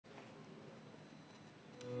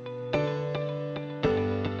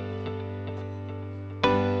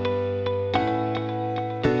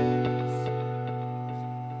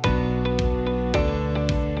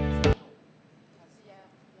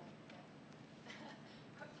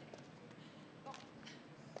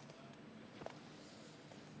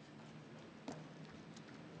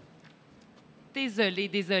Désolé,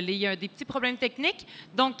 il y a des petits problèmes techniques.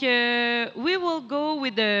 Donc, we will go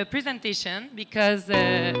with the presentation because...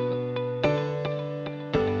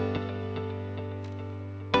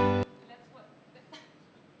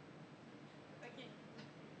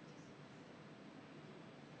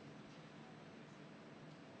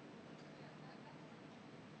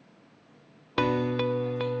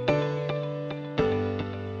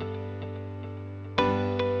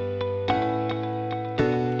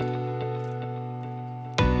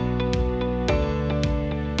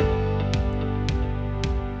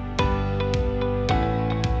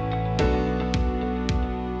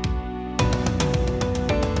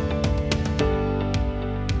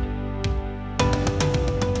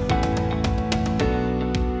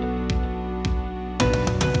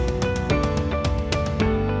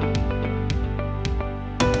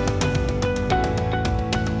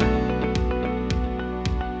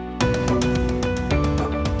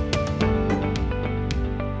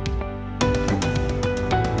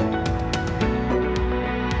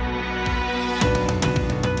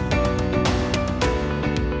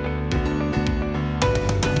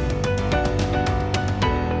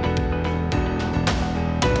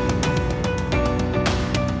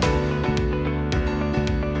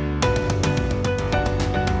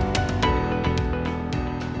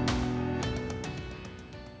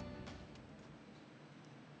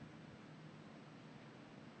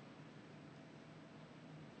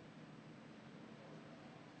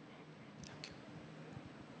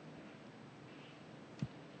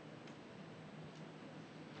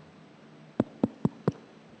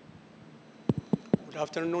 Good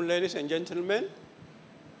afternoon, ladies and gentlemen.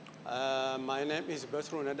 My name is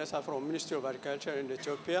Betru Nadasa from Ministry of Agriculture in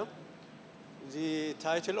Ethiopia. The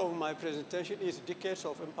title of my presentation is Decades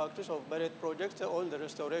of Impacts of Merit Projects on the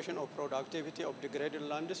Restoration of Productivity of Degraded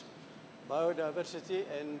Lands, Biodiversity,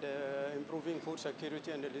 and Improving Food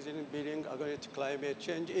Security and Building Against Climate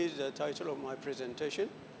Change is the title of my presentation.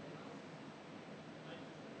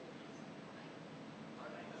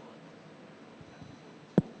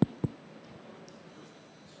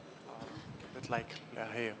 Like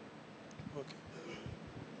here. Okay.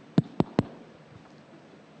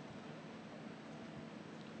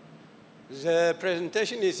 The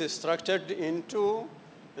presentation is structured into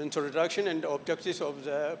introduction and objectives of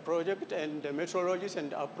the project and the methodologies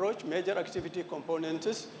and approach, major activity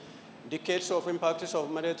components, decades of impacts of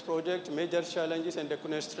merit project, major challenges and the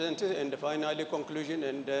constraints, and finally conclusion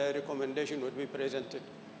and recommendation would be presented.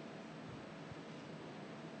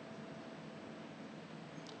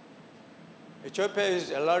 Ethiopia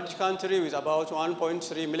is a large country with about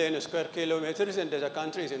 1.3 million square kilometers, and the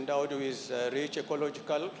country is endowed with rich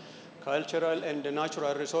ecological, cultural, and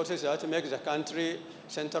natural resources that make the country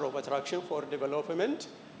center of attraction for development.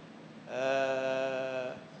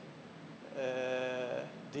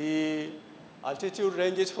 The altitude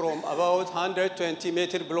ranges from about 120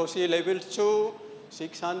 meters below sea level to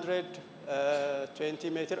 620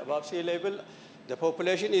 meters above sea level. The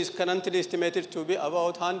population is currently estimated to be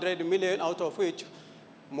about 100 million, out of which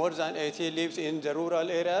more than 80 lives in the rural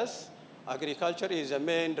areas. Agriculture is the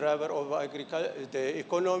main driver of the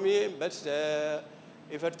economy, but the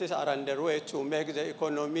efforts are underway to make the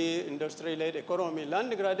economy industry-led economy. Land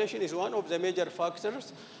degradation is one of the major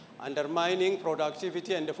factors undermining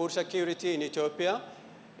productivity and food security in Ethiopia.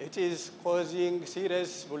 It is causing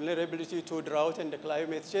serious vulnerability to drought and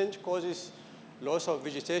climate change, causes loss of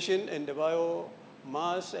vegetation and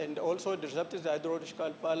biomass, and also disrupts the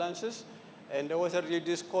hydrological balances, and the water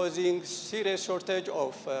is causing serious shortage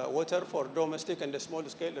of water for domestic and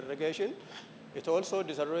small-scale irrigation. It also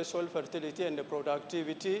disrupts soil fertility and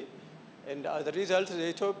productivity, and as a result,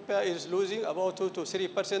 Ethiopia is losing about 2 to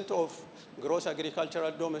 3% of gross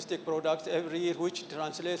agricultural domestic products every year, which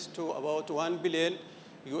translates to about $1 billion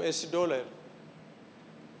US.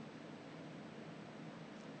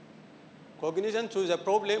 Cognizant to the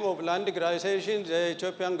problem of land degradation, the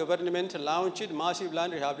Ethiopian government launched massive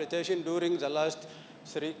land rehabilitation during the last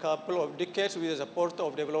couple of decades with the support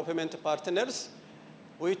of development partners,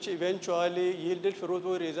 which eventually yielded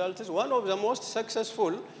fruitful results. One of the most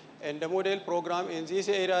successful and the model program in this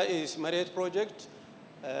area is Merit Project,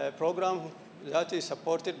 a program that is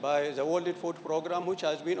supported by the World Food Program, which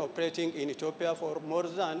has been operating in Ethiopia for more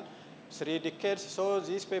than 3 decades. So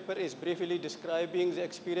this paper is briefly describing the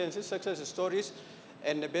experiences, success stories,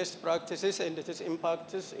 and the best practices and its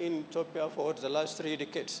impacts in Ethiopia for the last 3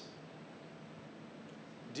 decades.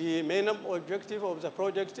 The main objective of the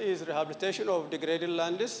project is rehabilitation of degraded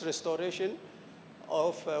lands, restoration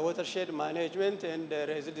of watershed management, and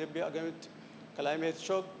resilience against climate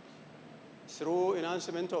shock through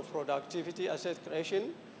enhancement of productivity, asset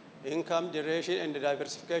creation, income generation and the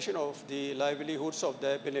diversification of the livelihoods of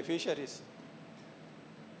the beneficiaries.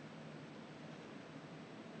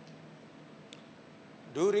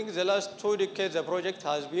 During the last 2 decades, the project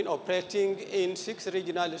has been operating in 6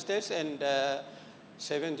 regional states and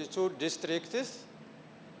 72 districts.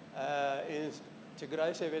 In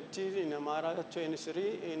Tigray 17, in Amara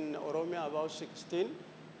 23, in Oromia about 16,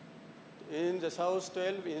 in the South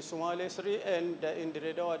 12, in Somalia 3, and in the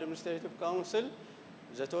Redao Administrative Council.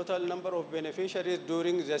 The total number of beneficiaries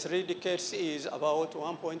during the 3 decades is about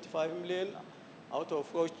 1.5 million, out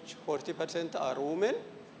of which 40% are women.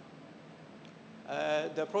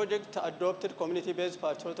 The project adopted community-based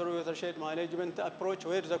participatory watershed management approach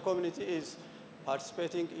where the community is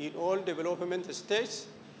participating in all development stages,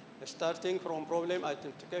 starting from problem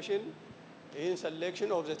identification, in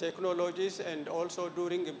selection of the technologies, and also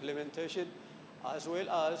during implementation, as well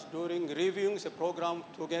as during reviewing the program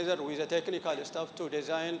together with the technical staff to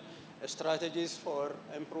design strategies for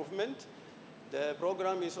improvement. The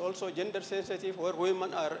program is also gender sensitive, where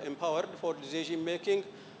women are empowered for decision making.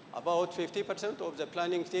 About 50% of the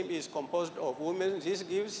planning team is composed of women. This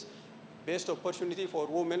gives best opportunity for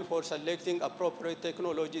women for selecting appropriate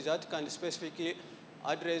technologies that can specifically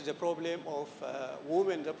address the problem of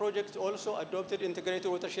women. The project also adopted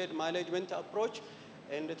integrated watershed management approach,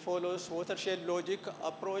 and it follows watershed logic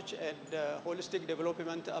approach and holistic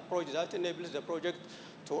development approach that enables the project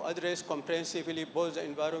to address comprehensively both the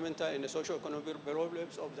environmental and the socio-economic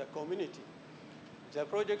problems of the community. The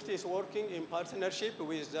project is working in partnership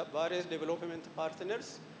with the various development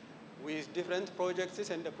partners, with different projects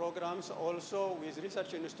and the programs, also with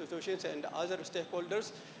research institutions and other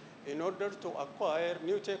stakeholders, in order to acquire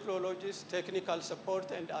new technologies, technical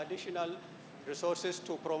support, and additional resources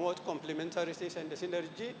to promote complementarities and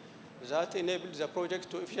synergy that enables the project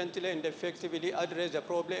to efficiently and effectively address the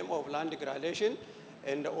problem of land degradation,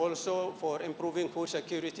 and also for improving food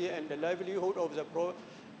security and the livelihood of the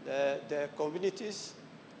communities.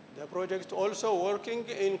 The project also working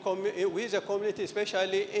with the community,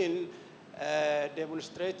 especially in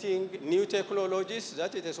demonstrating new technologies,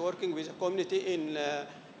 that it is working with the community in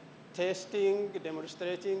testing,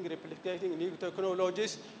 demonstrating, replicating new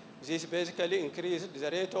technologies. This basically increased the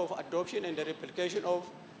rate of adoption and the replication of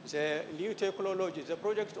the new technologies. The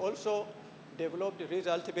project also developed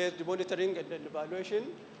result-based monitoring and evaluation,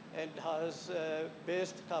 and has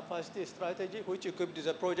based capacity strategy, which equipped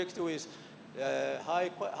the project with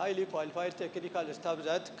highly qualified technical staff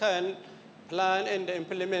that can plan and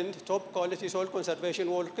implement top quality soil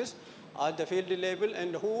conservation works at the field level,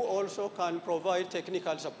 and who also can provide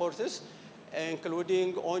technical supports,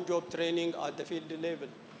 including on-job training at the field level.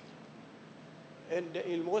 And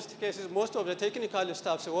in most cases, most of the technical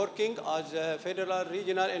staffs working at federal,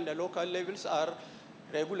 regional, and the local levels are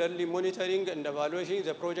regularly monitoring and evaluating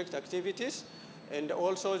the project activities, and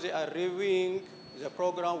also they are reviewing the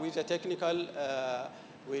program with the technical,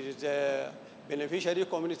 with the beneficiary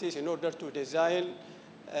communities in order to design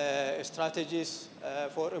strategies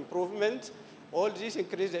for improvement. All this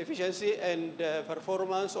increase the efficiency and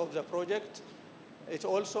performance of the project. It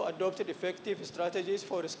also adopted effective strategies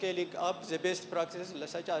for scaling up the best practices,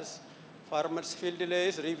 such as farmers' field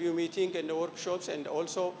days, review meeting and workshops, and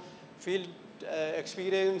also field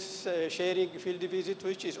experience sharing field visit,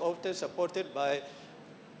 which is often supported by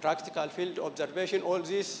practical field observation. All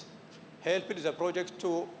this helped the project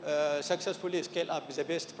to successfully scale up the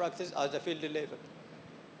best practice at the field level.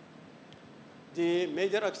 The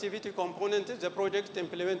major activity components, the project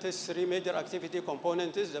implements 3 major activity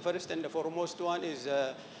components. The first and the foremost one is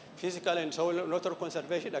physical and soil water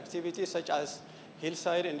conservation activities, such as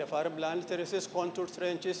hillside and the farmland terraces, contour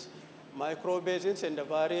trenches, micro basins, and the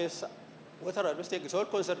various water harvesting soil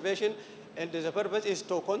conservation. And the purpose is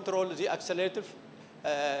to control the accelerated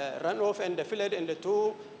runoff and the flood, and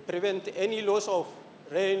to prevent any loss of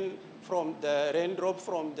rain from the raindrop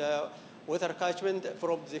from the water catchment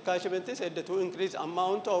from the catchments, and to increase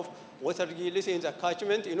amount of water yields in the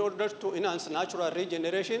catchment in order to enhance natural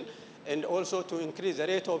regeneration, and also to increase the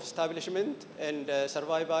rate of establishment and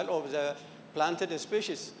survival of the planted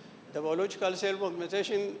species. The biological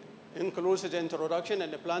self-optimization includes the introduction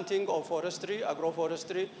and the planting of forestry,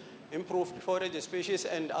 agroforestry, improved forage species,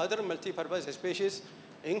 and other multi-purpose species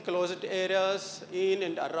in closed areas, in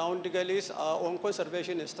and around gullies, on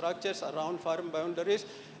conservation structures around farm boundaries,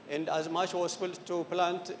 and as much possible to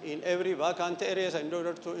plant in every vacant areas in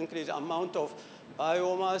order to increase the amount of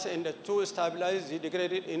biomass and to stabilize the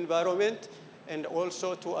degraded environment, and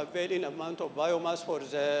also to avail an amount of biomass for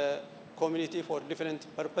the community for different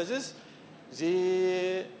purposes.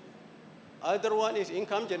 The other one is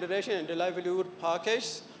income generation and the livelihood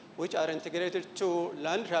package, which are integrated to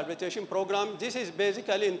land rehabilitation program. This is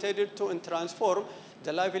basically intended to transform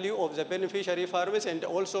the livelihood of the beneficiary farmers and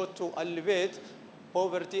also to alleviate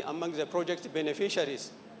poverty among the project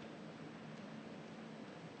beneficiaries.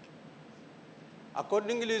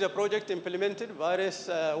 Accordingly, the project implemented various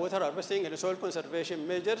water harvesting and soil conservation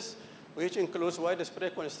measures, which includes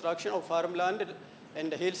widespread construction of farmland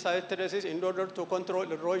and hillside terraces in order to control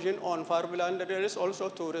erosion on farmland areas, also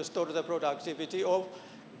to restore the productivity of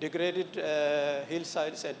degraded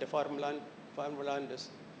hillsides and farmlands.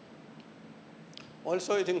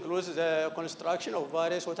 Also, it includes the construction of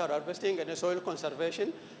various water harvesting and soil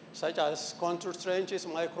conservation, such as contour trenches,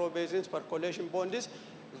 micro basins, percolation ponds.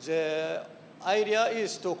 The idea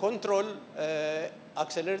is to control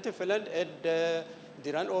accelerated flood and the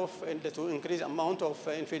runoff and to increase amount of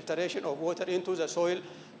infiltration of water into the soil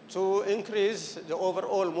to increase the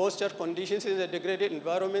overall moisture conditions in the degraded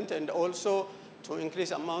environment and also to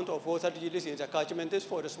increase amount of water release in the catchments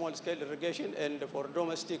for small-scale irrigation and for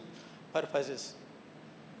domestic purposes.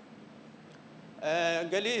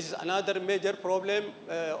 Gully is another major problem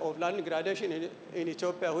of land degradation in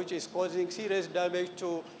Ethiopia, which is causing serious damage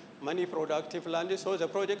to many productive lands. So the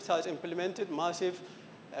project has implemented massive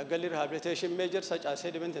gully rehabilitation measures such as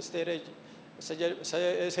sediment storage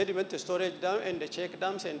dam and check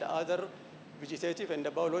dams and other vegetative and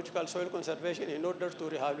biological soil conservation in order to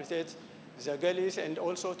rehabilitate the gullies and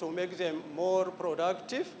also to make them more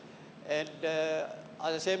productive and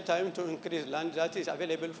at the same time to increase land that is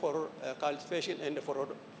available for cultivation and for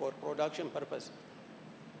production purpose.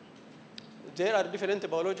 There are different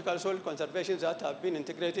biological soil conservations that have been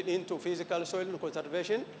integrated into physical soil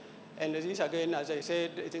conservation. And this, again, as I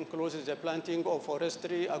said, it includes the planting of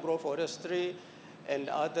forestry, agroforestry, and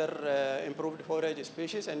other improved forage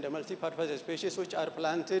species and the multi-purpose species which are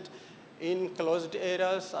planted in closed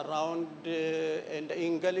areas around and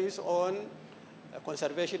in gullies on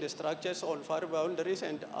conservation structures on farm boundaries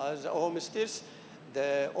and as homesteads.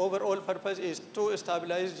 The overall purpose is to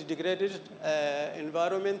stabilize the degraded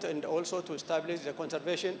environment and also to establish the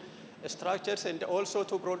conservation structures and also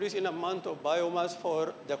to produce an amount of biomass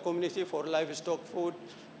for the community for livestock food,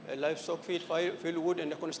 livestock feed, fuelwood,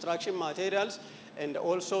 and construction materials, and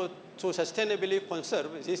also to sustainably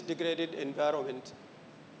conserve this degraded environment.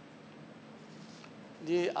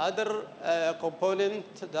 The other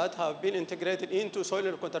component that have been integrated into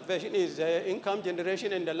soil conservation is the income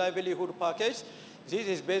generation and the livelihood package. This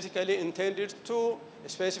is basically intended to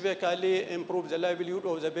specifically improve the livelihood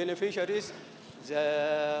of the beneficiaries.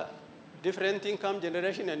 The different income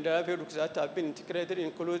generation and livelihoods that have been integrated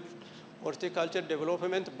include horticulture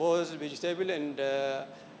development, both vegetable and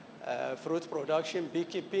fruit production,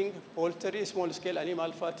 beekeeping, poultry, small-scale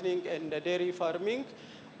animal fattening, and dairy farming,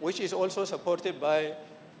 which is also supported by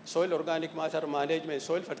soil organic matter management,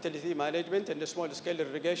 soil fertility management, and small-scale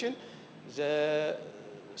irrigation. The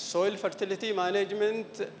soil fertility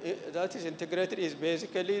management that is integrated is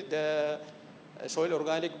basically the soil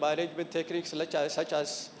organic management techniques such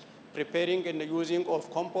as preparing and using of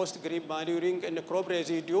compost, green manuring, and crop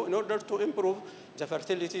residue in order to improve the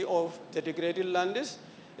fertility of the degraded lands.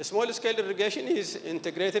 Small-scale irrigation is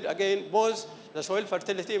integrated, again, both the soil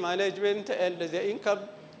fertility management and the income.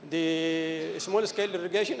 The small-scale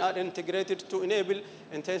irrigation are integrated to enable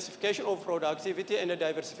intensification of productivity and the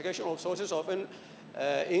diversification of sources of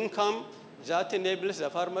income that enables the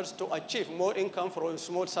farmers to achieve more income from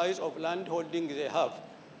small size of land holding they have.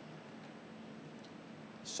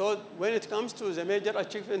 So when it comes to the major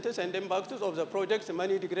achievements and impacts of the project,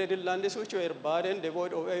 many degraded lands which were barren,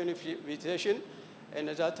 devoid of any vegetation, and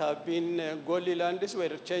that have been golly lands were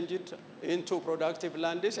changed into productive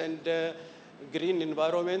lands and green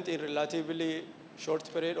environment in relatively short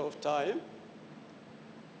period of time.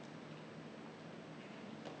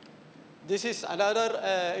 This is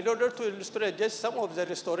another, in order to illustrate just some of the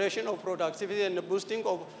restoration of productivity and the boosting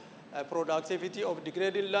of productivity of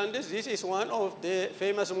degraded lands. This is one of the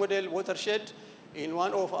famous model watershed in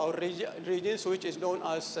one of our regions, which is known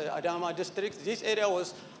as Adama district. This area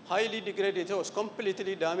was highly degraded. It was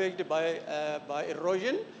completely damaged by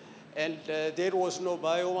erosion, and there was no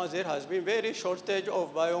biomass. There has been very shortage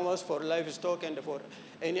of biomass for livestock and for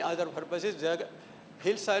any other purposes. The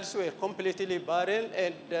hillsides were completely barren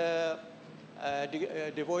and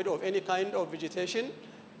devoid of any kind of vegetation.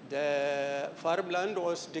 The farmland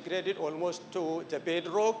was degraded almost to the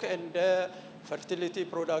bedrock, and fertility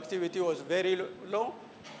productivity was very low.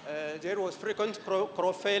 There was frequent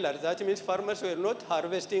crop failure. That means farmers were not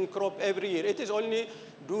harvesting crop every year. It is only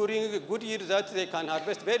during good years that they can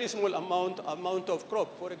harvest very small amount of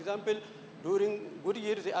crop. For example, during good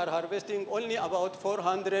years, they are harvesting only about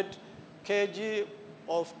 400 kg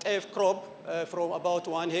of teff crop from about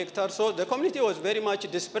 1 hectare. So the community was very much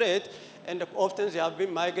desperate, and often they have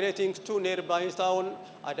been migrating to nearby town,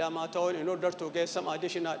 Adama town, in order to get some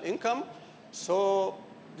additional income. So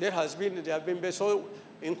they have been so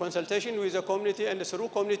in consultation with the community and through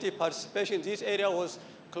community participation, this area was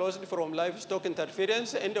closed from livestock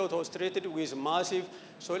interference, and it was treated with massive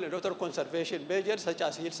soil and water conservation measures such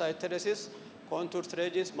as hillside terraces, contour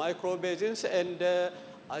trenches, micro basins, and the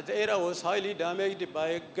area was highly damaged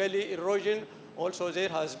by gully erosion. Also, there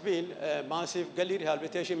has been massive gully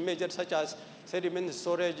rehabilitation measures such as sediment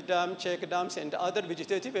storage dam, check dams, and other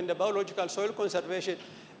vegetative and biological soil conservation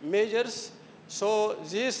measures. So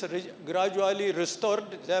this gradually restored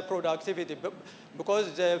the productivity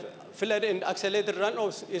because the flood and accelerated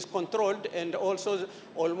runoff is controlled, and also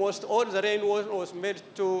almost all the rainwater was made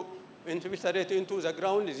to infiltrate into the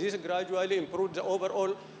ground. This gradually improved the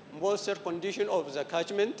overall moisture condition of the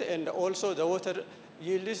catchment and also the water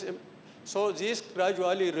yields. So this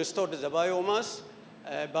gradually restored the biomass,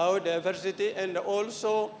 biodiversity, and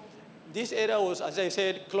also this area was, as I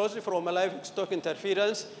said, closed from livestock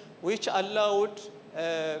interference, which allowed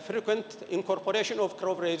frequent incorporation of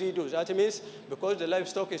crop residues. That means because the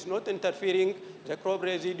livestock is not interfering, the crop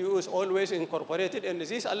residue is always incorporated, and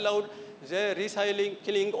this allowed the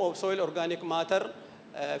recycling of soil organic matter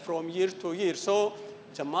from year to year. So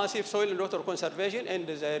the massive soil and water conservation and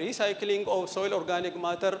the recycling of soil organic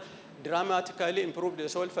matter dramatically improved the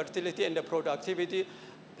soil fertility and the productivity.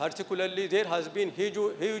 Particularly, there has been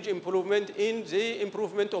huge improvement in the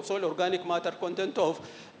improvement of soil organic matter content of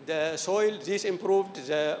the soil. This improved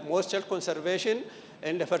the moisture conservation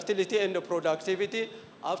and the fertility and the productivity.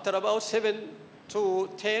 After about 7 to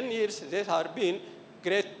 10 years, there has been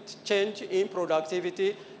great change in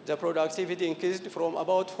productivity. The productivity increased from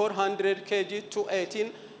about 400 kg to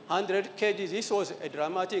 1,800 kg. This was a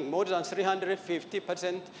dramatic, more than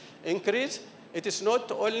 350% increase. It is not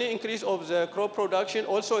only increase of the crop production,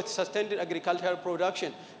 also it sustained agricultural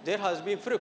production. There has been